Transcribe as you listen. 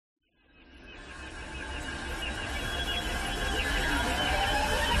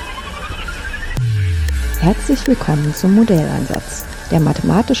Herzlich willkommen zum Modelleinsatz, der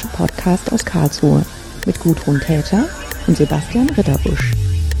mathematische Podcast aus Karlsruhe mit Gudrun Täter und Sebastian Ritterbusch.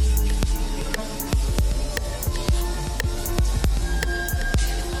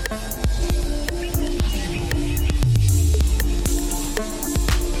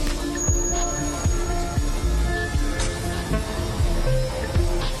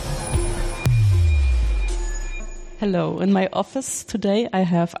 Hello. In my office today I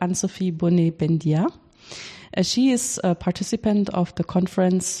have Anne-Sophie Bonnet-Bendia. She is a participant of the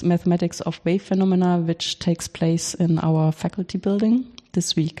conference Mathematics of Wave Phenomena, which takes place in our faculty building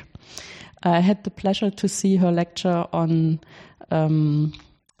this week. I had the pleasure to see her lecture on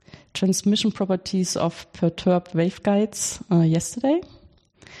transmission properties of perturbed waveguides yesterday.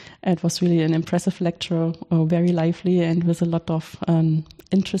 It was really an impressive lecture, very lively and with a lot of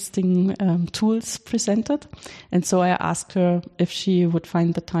interesting tools presented. And so I asked her if she would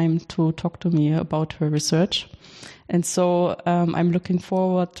find the time to talk to me about her research. And so I'm looking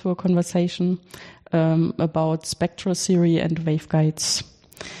forward to a conversation about spectral theory and waveguides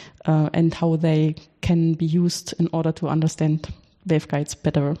and how they can be used in order to understand waveguides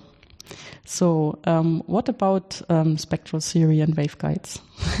better. So, what about spectral theory and waveguides?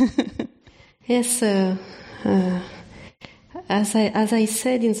 Yes, as I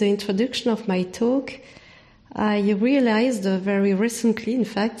said in the introduction of my talk, I realized very recently, in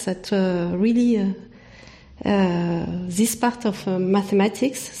fact, that really this part of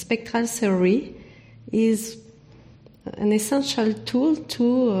mathematics, spectral theory, is an essential tool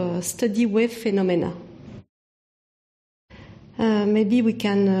to study wave phenomena. Maybe we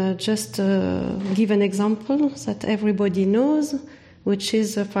can just give an example that everybody knows, which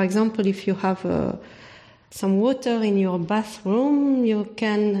is, for example, if you have some water in your bathroom, you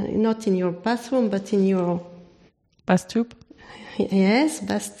can, not in your bathroom, but in your bath tube. Yes,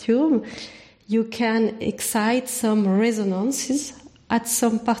 bath tube. You can excite some resonances at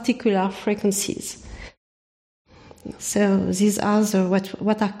some particular frequencies. So these are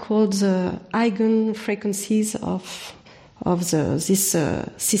what are called the eigenfrequencies of this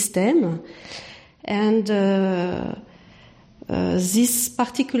system, and these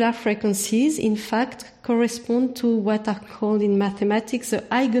particular frequencies, in fact, correspond to what are called in mathematics the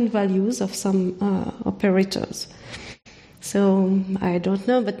eigenvalues of some operators. So I don't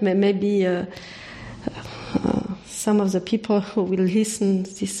know, but maybe some of the people who will listen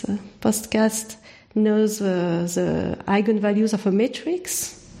to this podcast knows the eigenvalues of a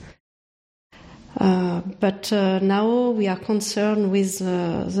matrix. But now we are concerned with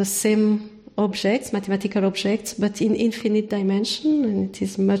the same objects, mathematical objects, but in infinite dimension, and it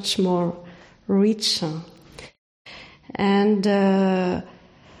is much more rich. And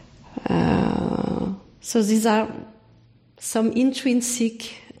so these are some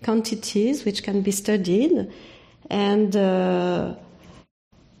intrinsic quantities which can be studied, and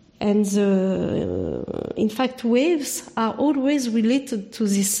in fact, waves are always related to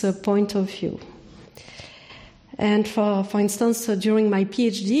this point of view. And for instance, during my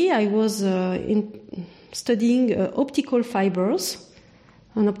PhD, I was studying optical fibers.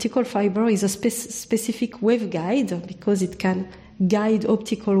 An optical fiber is a specific waveguide because it can guide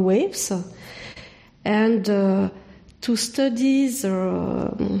optical waves. And to study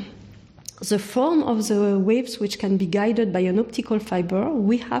the form of the waves which can be guided by an optical fiber,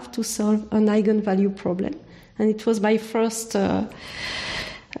 we have to solve an eigenvalue problem. And it was my first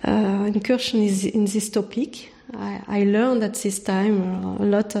incursion in this topic. I learned at this time a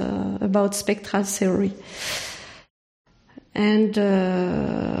lot about spectral theory. And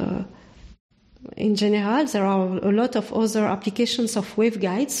in general, there are a lot of other applications of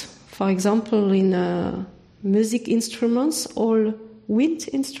waveguides. For example, in music instruments, all wind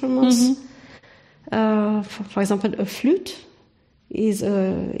instruments. Mm-hmm. For example, a flute is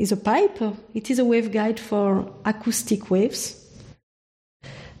a pipe. It is a waveguide for acoustic waves.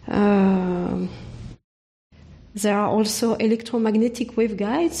 There are also electromagnetic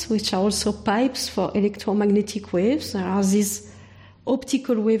waveguides, which are also pipes for electromagnetic waves. There are these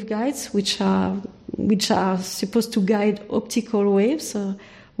optical waveguides, which are supposed to guide optical waves.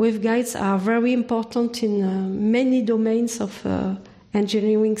 Waveguides are very important in many domains of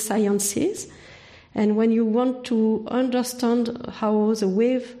engineering sciences. And when you want to understand how the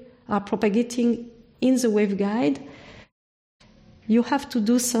waves are propagating in the waveguide, you have to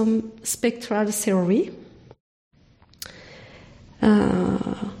do some spectral theory.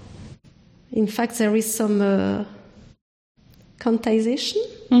 In fact, there is some quantization.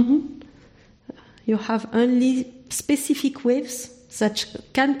 Mm-hmm. You have only specific waves that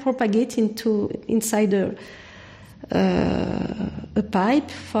can propagate inside a pipe,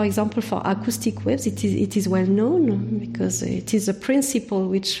 for example, for acoustic waves, it is well known because it is a principle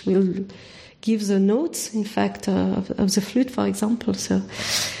which will give the notes, in fact, of the flute, for example. So,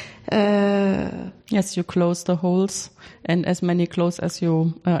 yes, you close the holes, and as many holes as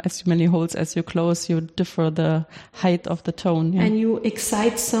you close, you differ the height of the tone. Yeah? And you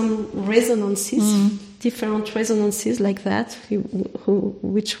excite some resonances, different resonances like that,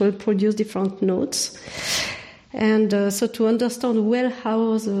 which will produce different notes. And so to understand well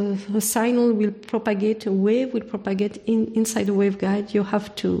how the signal will propagate, a wave will propagate inside the waveguide, you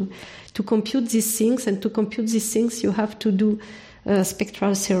have to compute these things, and to compute these things you have to do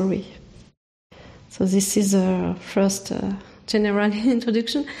spectral theory. So this is a first general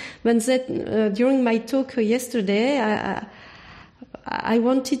introduction. But then during my talk yesterday, I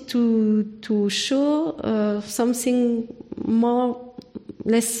wanted to show something more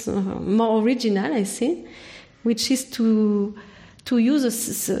original, I think, which is to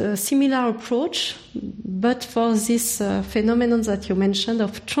use a similar approach, but for this phenomenon that you mentioned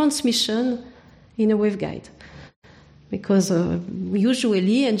of transmission in a waveguide. Because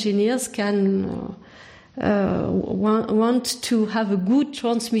usually engineers can want to have a good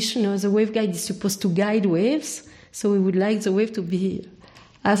transmission. The waveguide is supposed to guide waves, so we would like the wave to be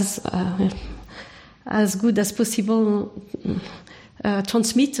as good as possible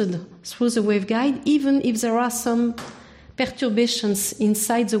transmitted through the waveguide, even if there are some perturbations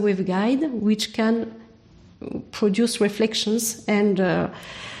inside the waveguide which can produce reflections and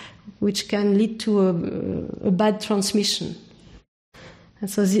which can lead to a bad transmission. And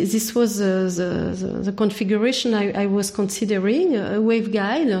so this was the configuration I was considering, a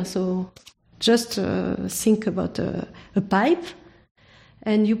waveguide. So just think about a pipe,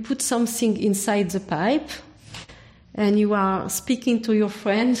 and you put something inside the pipe, and you are speaking to your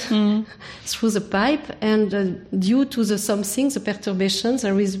friend through the pipe, and due to the perturbations,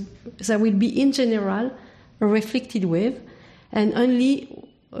 there will be in general a reflected wave, and only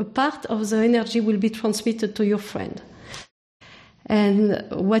a part of the energy will be transmitted to your friend. And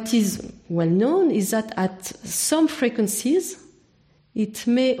what is well known is that at some frequencies, it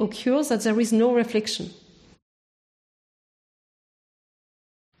may occur that there is no reflection.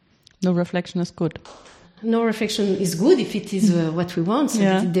 No reflection is good. No reflection is good if it is what we want. So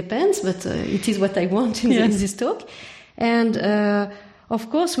it depends, but it is what I want in this talk. And of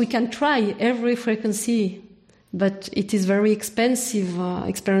course, we can try every frequency, but it is very expensive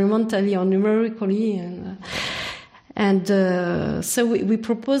experimentally or numerically. And so we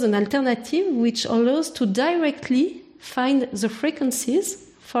propose an alternative which allows to directly find the frequencies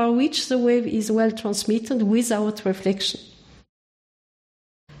for which the wave is well transmitted without reflection.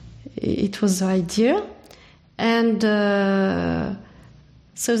 It was the idea. And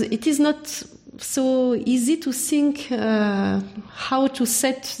so it is not so easy to think how to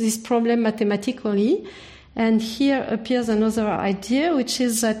set this problem mathematically. And here appears another idea, which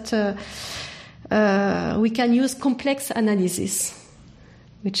is that we can use complex analysis,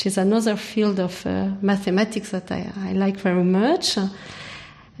 which is another field of mathematics that I like very much.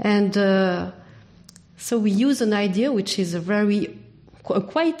 And so we use an idea which is a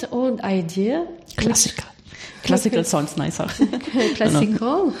quite old idea. Classical sounds nicer.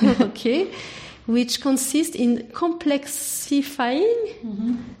 Classical, okay. Which consists in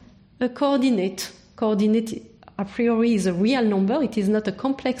complexifying a coordinate. Coordinate a priori is a real number, it is not a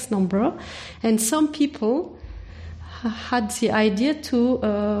complex number. And some people had the idea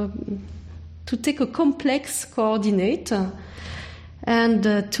to take a complex coordinate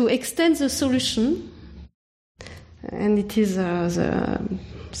and to extend the solution. And it is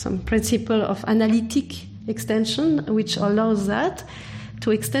some principle of analytic extension which allows that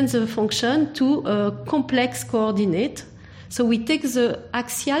to extend the function to a complex coordinate. So we take the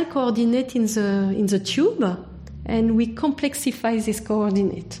axial coordinate in the tube and we complexify this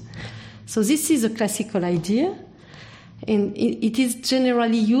coordinate. So this is a classical idea, and it is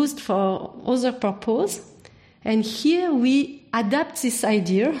generally used for other purpose. And here we adapt this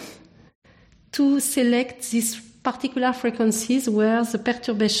idea to select these particular frequencies where the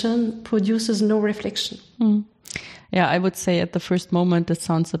perturbation produces no reflection. Yeah, I would say at the first moment it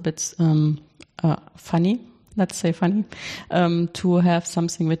sounds a bit funny. Let's say funny, to have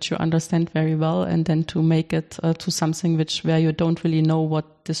something which you understand very well and then to make it to something where you don't really know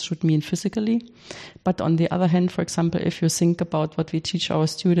what this should mean physically. But on the other hand, for example, if you think about what we teach our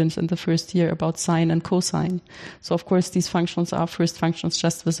students in the first year about sine and cosine. So of course these functions are first functions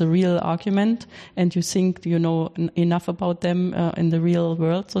just with a real argument, and you think you know enough about them in the real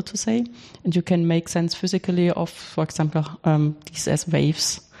world, so to say, and you can make sense physically of, for example, these as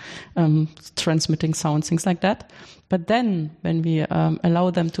waves. transmitting sound, things like that. But then when we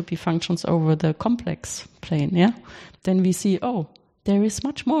allow them to be functions over the complex plane, then we see, there is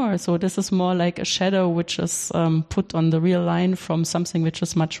much more. So this is more like a shadow which is put on the real line from something which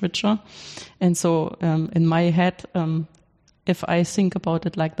is much richer. And so in my head, if I think about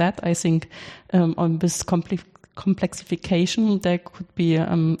it like that, I think on this complexification, there could be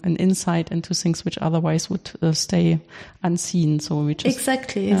an insight into things which otherwise would stay unseen. So we just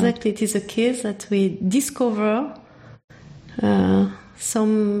exactly. It is a case that we discover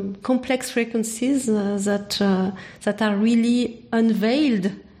some complex frequencies that are really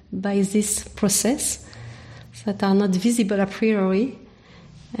unveiled by this process, that are not visible a priori,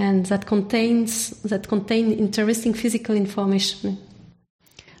 and that contain interesting physical information.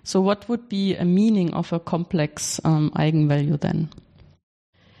 So what would be a meaning of a complex eigenvalue then?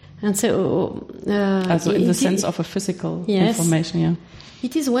 And so, in the sense of a physical information,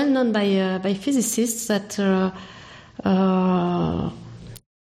 it is well known by physicists that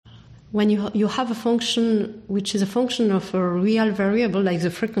when you have a function which is a function of a real variable, like the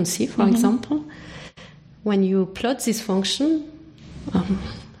frequency, for example, when you plot this function,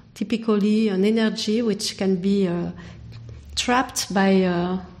 typically an energy which can be trapped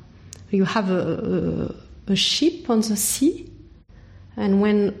by you have a ship on the sea, and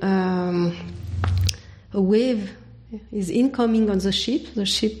when a wave is incoming on the ship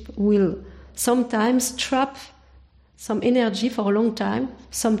will sometimes trap some energy for a long time.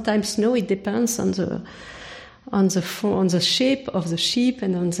 Sometimes no, it depends on the shape of the ship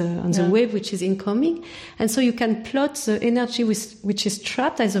and on the wave which is incoming. And so you can plot the energy which is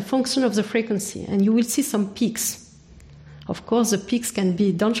trapped as a function of the frequency, and you will see some peaks. Of course, the peaks can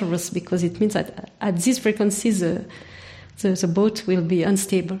be dangerous because it means that at this frequency the boat will be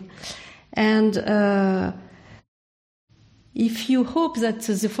unstable. And if you hope that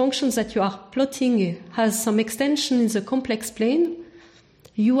the functions that you are plotting has some extension in the complex plane,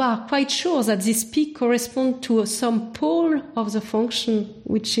 you are quite sure that this peak corresponds to some pole of the function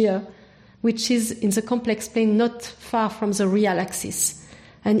which is in the complex plane not far from the real axis.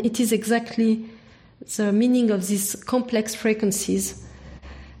 And it is exactly the meaning of these complex frequencies.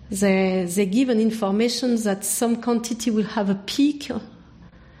 They give an information that some quantity will have a peak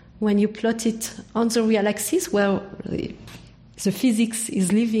when you plot it on the real axis, where the physics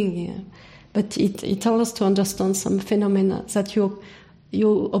is living, but it allows us to understand some phenomena that you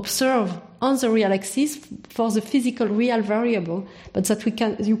observe on the real axis for the physical real variable, but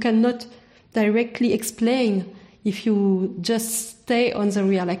that you cannot directly explain if you just stay on the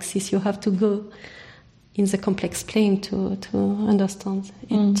real axis. You have to go in the complex plane to understand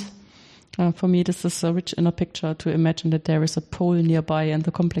it. For me, this is a rich inner picture to imagine that there is a pole nearby in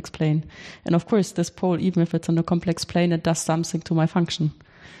the complex plane. And of course, this pole, even if it's in a complex plane, it does something to my function.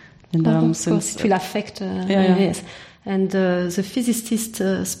 And of course, it will affect. Yes. And the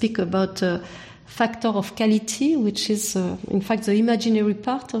physicists speak about factor of quality, which is, in fact, the imaginary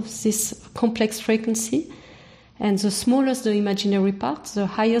part of this complex frequency. And the smallest the imaginary part, the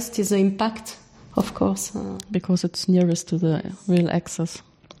highest is the impact, of course. Because it's nearest to the real axis.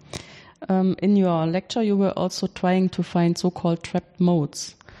 In your lecture, you were also trying to find so-called trapped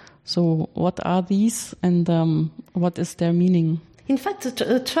modes. So what are these, and what is their meaning? In fact,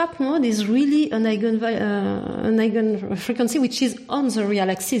 a trap mode is really an eigenfrequency which is on the real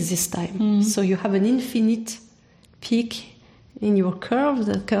axis this time. So you have an infinite peak in your curve,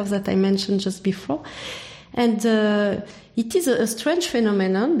 the curve that I mentioned just before. And it is a strange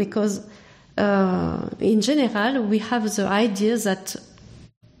phenomenon because in general we have the idea that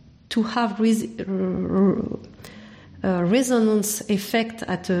to have resonance effect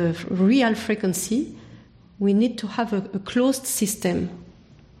at a real frequency, we need to have a closed system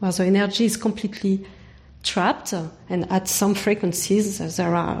where the energy is completely trapped, and at some frequencies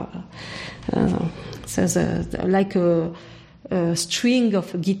there are like a string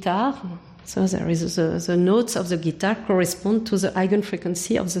of a guitar. So there is the notes of the guitar correspond to the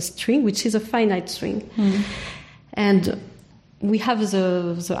eigenfrequency of the string, which is a finite string. And we have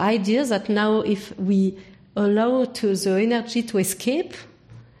the idea that now if we allow to the energy to escape,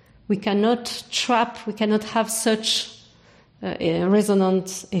 we cannot have such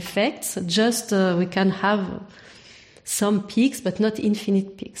resonant effects, just we can have some peaks, but not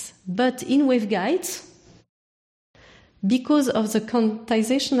infinite peaks. But in waveguides, because of the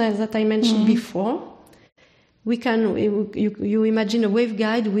quantization that I mentioned before, we can you imagine a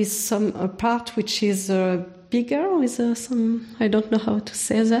waveguide with some part which is bigger, with some, I don't know how to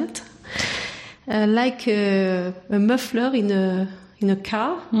say that, like a muffler in a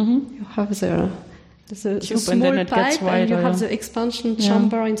car. You have the the tube, small and then it pipe, gets wider, and you have the expansion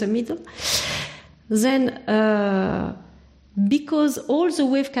chamber in the middle. Then, because all the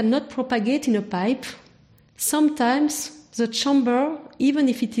wave cannot propagate in a pipe, sometimes the chamber, even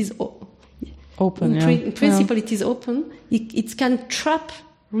if it is open, in principle it is open, it can trap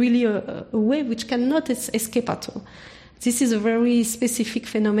really a wave which cannot escape at all. This is a very specific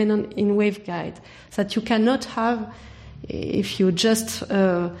phenomenon in waveguide that you cannot have if you just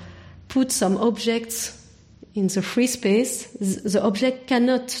put some objects in the free space. The object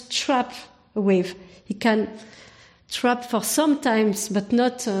cannot trap a wave. It can trap for some times, but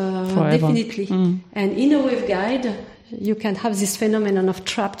not definitely. And in a waveguide, you can have this phenomenon of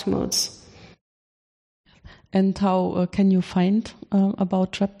trapped modes. And how can you find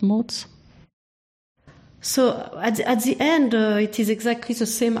about trapped modes? So at the end, it is exactly the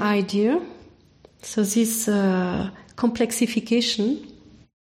same idea. So this complexification,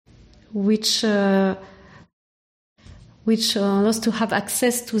 which allows to have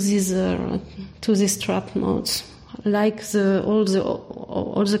access to these trapped modes, like all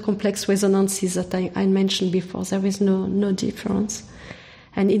the complex resonances that I mentioned before. There is no difference,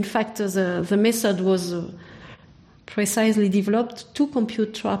 and in fact, the method was precisely developed to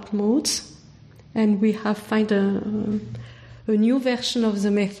compute trapped modes. And we have found a new version of the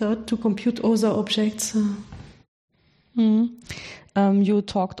method to compute other objects. You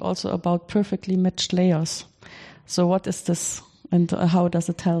talked also about perfectly matched layers. So what is this, and how does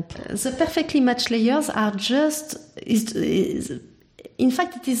it help? The perfectly matched layers are just... in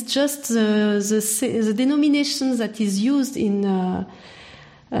fact, it is just the denomination that is used by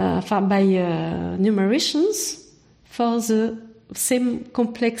numericians for the same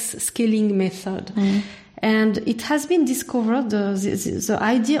complex scaling method. And it has been discovered, the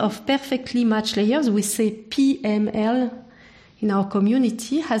idea of perfectly matched layers, we say PML in our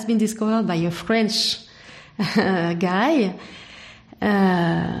community, has been discovered by a French guy.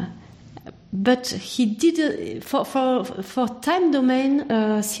 But he did, for time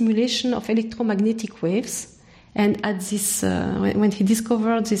domain simulation of electromagnetic waves, and at this, when he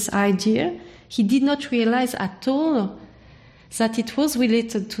discovered this idea, he did not realize at all that it was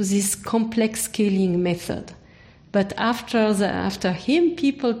related to this complex scaling method. But after him,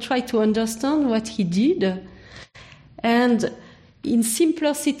 people tried to understand what he did. And in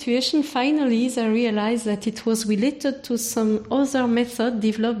simpler situation, finally, they realized that it was related to some other method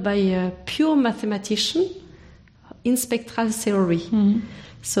developed by a pure mathematician in spectral theory.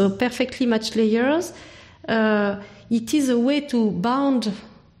 So perfectly matched layers, it is a way to bound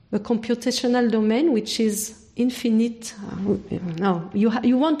a computational domain which is infinite.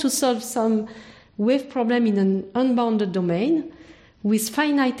 You want to solve some wave problem in an unbounded domain with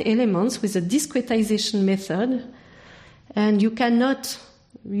finite elements, with a discretization method, and you cannot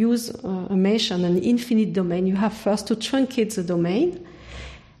use a mesh on an infinite domain. You have first to truncate the domain,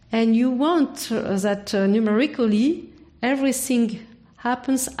 and you want that numerically everything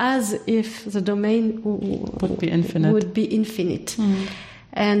happens as if the domain would be infinite.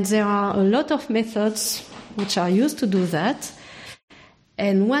 And there are a lot of methods which are used to do that.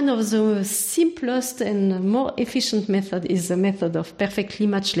 And one of the simplest and more efficient method is the method of perfectly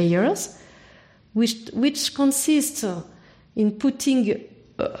matched layers, which consists in putting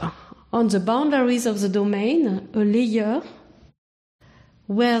on the boundaries of the domain a layer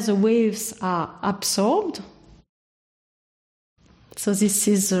where the waves are absorbed. So this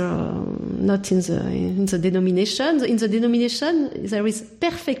is not in the denomination. In the denomination, there is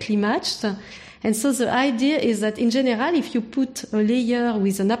perfectly matched. And so the idea is that in general, if you put a layer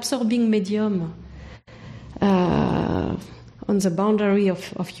with an absorbing medium on the boundary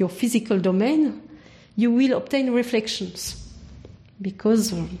of your physical domain, you will obtain reflections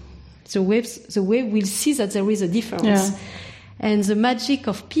because the wave will see that there is a difference. Yeah. And the magic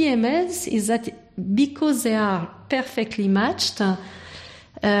of PMLs is that because they are perfectly matched,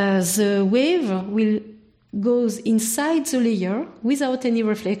 the wave goes inside the layer without any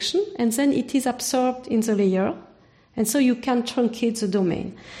reflection, and then it is absorbed in the layer, and so you can truncate the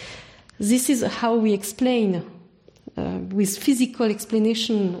domain. This is how we explain, with physical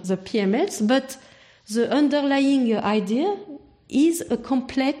explanation, the PMLs, but the underlying idea is a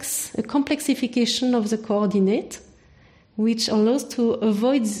complexification of the coordinate, which allows to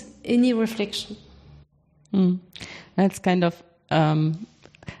avoid any reflection. That's kind of a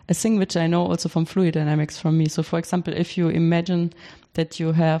thing which I know also from fluid dynamics from me. So, for example, if you imagine that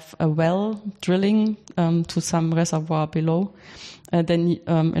you have a well drilling to some reservoir below, then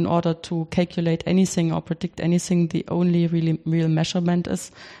in order to calculate anything or predict anything, the only real measurement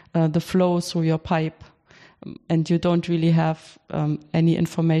is the flow through your pipe. and you don't really have any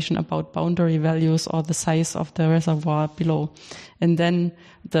information about boundary values or the size of the reservoir below. And then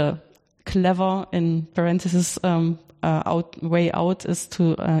the clever, in parentheses, way out is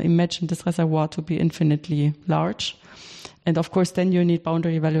to imagine this reservoir to be infinitely large. And of course, then you need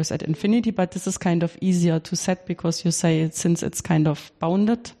boundary values at infinity, but this is kind of easier to set because you say since it's kind of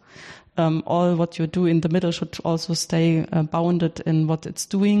bounded, all what you do in the middle should also stay bounded in what it's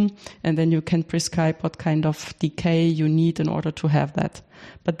doing, and then you can prescribe what kind of decay you need in order to have that.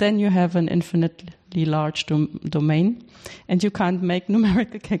 But then you have an infinitely large domain, and you can't make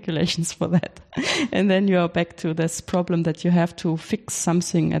numerical calculations for that. And then you are back to this problem that you have to fix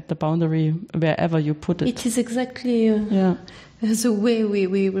something at the boundary wherever you put it. It is exactly the way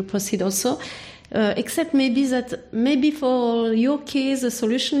we proceed also. Except maybe for your case, the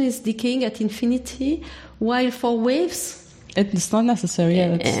solution is decaying at infinity, while for waves, it's not necessary.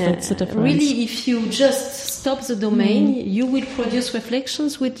 Yeah, that's the difference. Really, if you just stop the domain, you will produce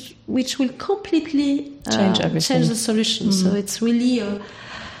reflections which will completely change the solution. So it's really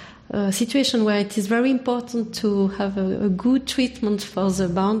a situation where it is very important to have a good treatment for the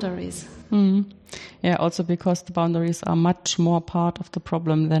boundaries. Yeah, also because the boundaries are much more part of the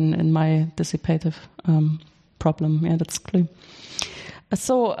problem than in my dissipative problem. Yeah, that's clear.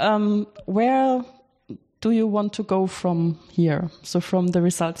 So where do you want to go from here? So from the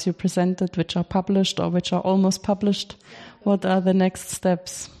results you presented, which are published or which are almost published, what are the next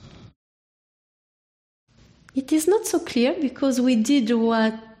steps? It is not so clear because we did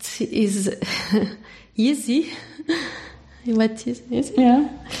what is easy. What is easy? Yeah.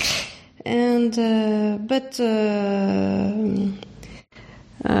 And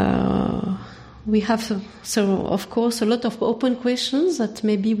we have of course a lot of open questions that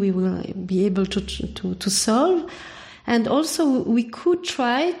maybe we will be able to solve, and also we could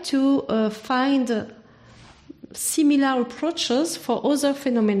try to find similar approaches for other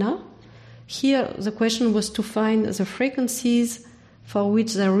phenomena. Here the question was to find the frequencies for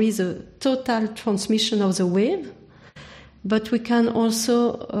which there is a total transmission of the wave. But we can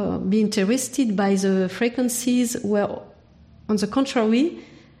also be interested by the frequencies where, on the contrary,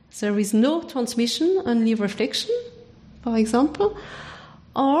 there is no transmission, only reflection, for example.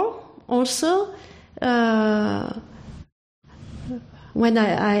 Or also, when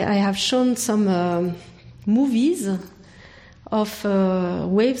I have shown some movies of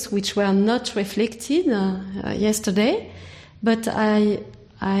waves which were not reflected yesterday, but I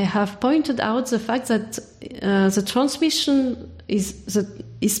have pointed out the fact that the transmission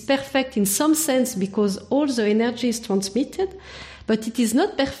is perfect in some sense because all the energy is transmitted, but it is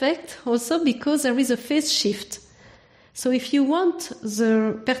not perfect also because there is a phase shift. So if you want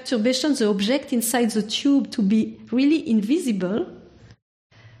the perturbation, the object inside the tube to be really invisible,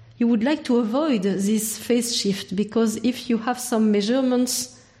 you would like to avoid this phase shift, because if you have some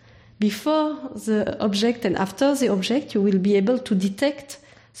measurements before the object and after the object, you will be able to detect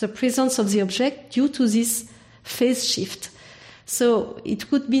the presence of the object due to this phase shift. So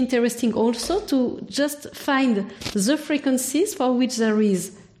it would be interesting also to just find the frequencies for which there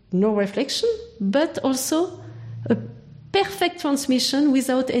is no reflection, but also a perfect transmission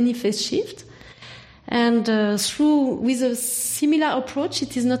without any phase shift. And with a similar approach,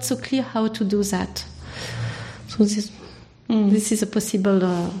 it is not so clear how to do that. So this is a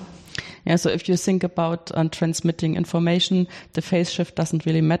possible... Yeah, so if you think about transmitting information, the phase shift doesn't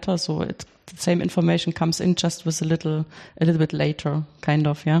really matter. So the same information comes in just with a little bit later, kind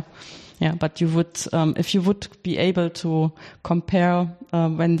of, yeah. Yeah, but you would, if you would be able to compare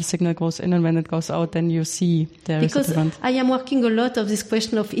when the signal goes in and when it goes out, then you see there is a difference. Because I am working a lot of this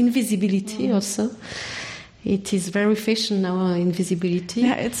question of invisibility also. It is very fashion now, invisibility.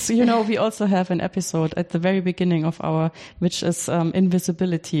 Yeah, it's, we also have an episode at the very beginning of which is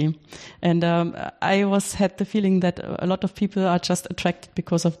invisibility. And I had the feeling that a lot of people are just attracted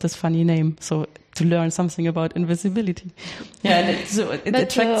because of this funny name. So to learn something about invisibility. Yeah, it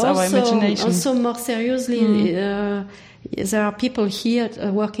attracts our imagination. Also more seriously, there are people here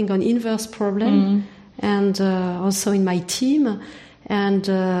working on inverse problem, and also in my team. And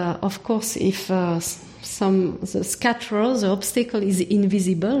of course, if the scatterer, the obstacle is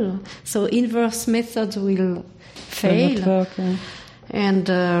invisible, so inverse methods will fail. And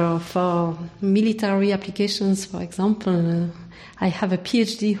for military applications, for example, I have a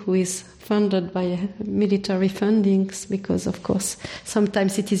PhD who is funded by military fundings because, of course,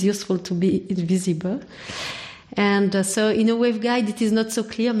 sometimes it is useful to be invisible. And so in a waveguide, it is not so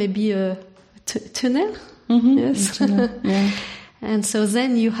clear, maybe a tunnel? Mm-hmm. Yes. Tunnel, yeah. And so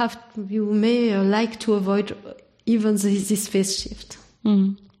then you may like to avoid even this phase shift.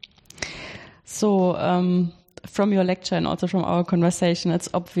 Mm. So from your lecture and also from our conversation, it's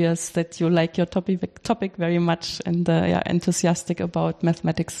obvious that you like your topic very much and enthusiastic about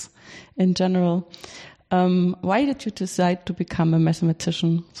mathematics in general. Why did you decide to become a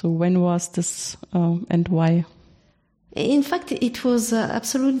mathematician? So when was this and why? In fact, it was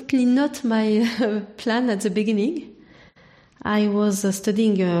absolutely not my plan at the beginning. I was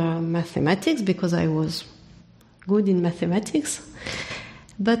studying mathematics because I was good in mathematics.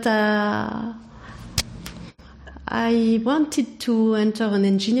 But I wanted to enter an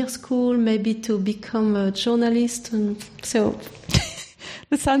engineer school, maybe to become a journalist. And so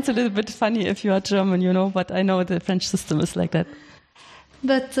this sounds a little bit funny if you are German, but I know the French system is like that.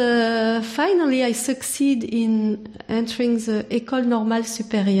 But finally, I succeed in entering the École Normale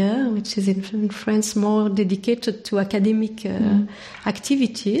Supérieure, which is in France more dedicated to academic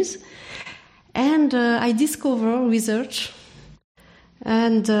activities. And I discover research.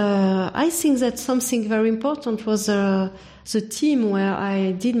 And I think that something very important was the team where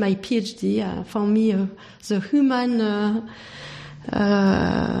I did my PhD. For me, the human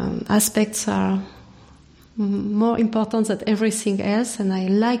aspects are more important than everything else, and I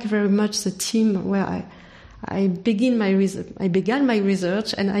like very much the team where I began my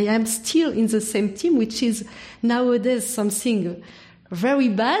research, and I am still in the same team, which is nowadays something very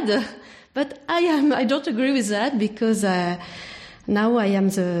bad. But I don't agree with that because now I am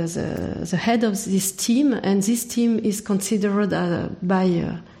the head of this team, and this team is considered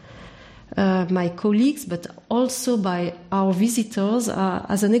by my colleagues, but also by our visitors,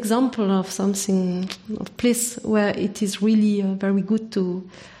 as an example of something, a place where it is really very good to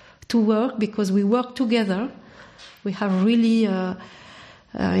work, because we work together. We have really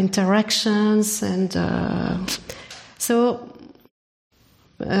interactions, and so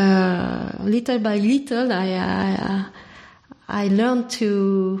little by little, I learned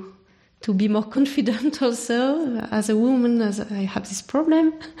to be more confident also as a woman, as I have this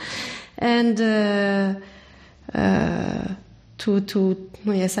problem. And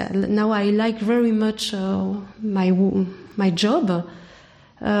now I like very much my job,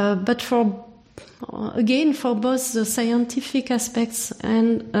 but for both the scientific aspects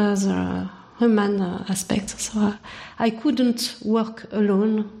and the human aspects. So I couldn't work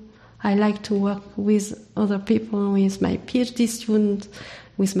alone. I like to work with other people, with my PhD students,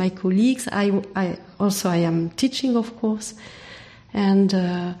 with my colleagues. I am teaching, of course,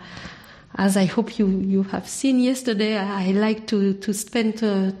 and. As I hope you have seen yesterday, I like to spend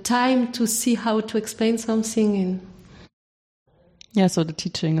time to see how to explain something. So the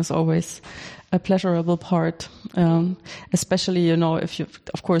teaching is always a pleasurable part, especially, if you,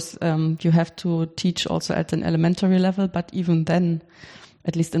 of course, you have to teach also at an elementary level, but even then,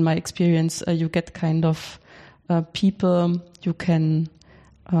 at least in my experience, you get kind of people you can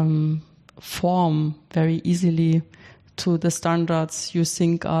form very easily to the standards you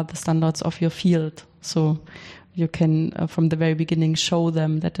think are the standards of your field. So you can, from the very beginning, show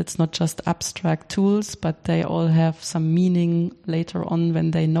them that it's not just abstract tools, but they all have some meaning later on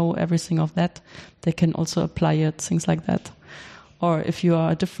when they know everything of that. They can also apply it, things like that. Or if you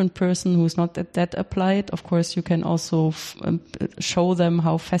are a different person who's not that applied, of course, you can also show them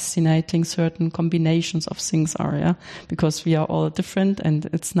how fascinating certain combinations of things are, yeah? Because we are all different, and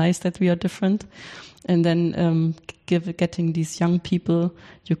it's nice that we are different. And then getting these young people,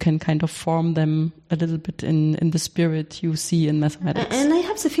 you can kind of form them a little bit in the spirit you see in mathematics. And I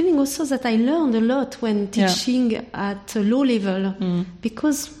have the feeling also that I learned a lot when teaching at a low level,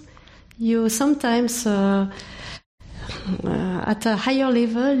 because you sometimes... at a higher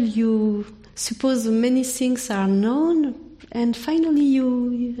level, you suppose many things are known, and finally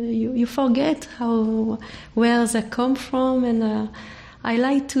you forget where they come from, and I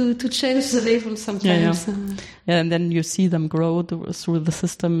like to change the level sometimes. And then you see them grow through the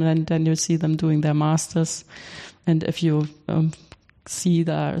system, and then you see them doing their masters, and if you see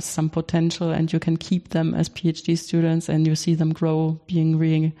there's some potential, and you can keep them as PhD students, and you see them grow,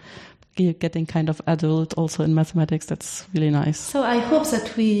 getting kind of adult also in mathematics. That's really nice. So I hope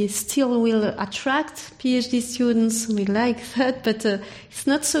that we still will attract PhD students. We like that, but it's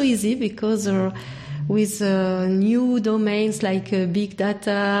not so easy because with new domains like big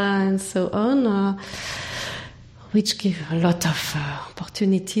data and so on, which give a lot of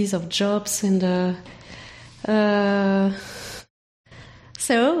opportunities of jobs and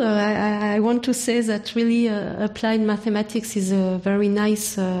so I want to say that really applied mathematics is a very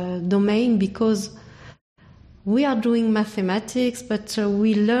nice domain, because we are doing mathematics, but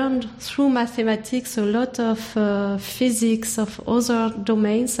we learned through mathematics a lot of physics, of other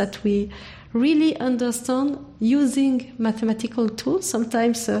domains that we really understand using mathematical tools.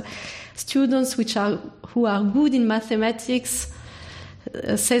 Sometimes students who are good in mathematics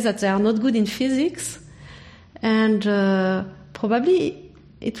say that they are not good in physics, and probably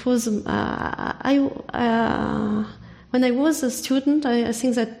it was when I was a student, I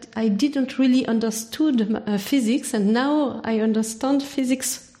think that I didn't really understood physics, and now I understand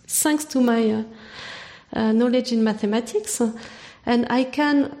physics thanks to my knowledge in mathematics. And I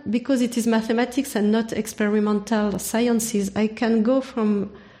can, because it is mathematics and not experimental sciences, I can go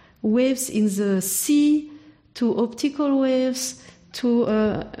from waves in the sea to optical waves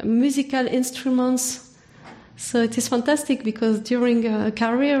to musical instruments. So it is fantastic because during a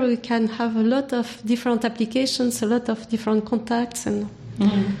career we can have a lot of different applications, a lot of different contacts, and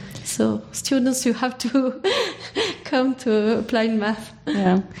so students, you have to come to applied math.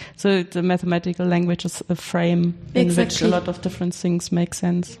 Yeah, so the mathematical language is a frame in which a lot of different things make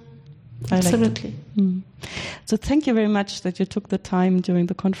sense. Absolutely. So thank you very much that you took the time during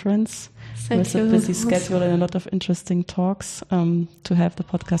the conference. Thank you. With a busy schedule and a lot of interesting talks to have the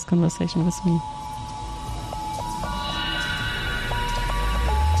podcast conversation with me.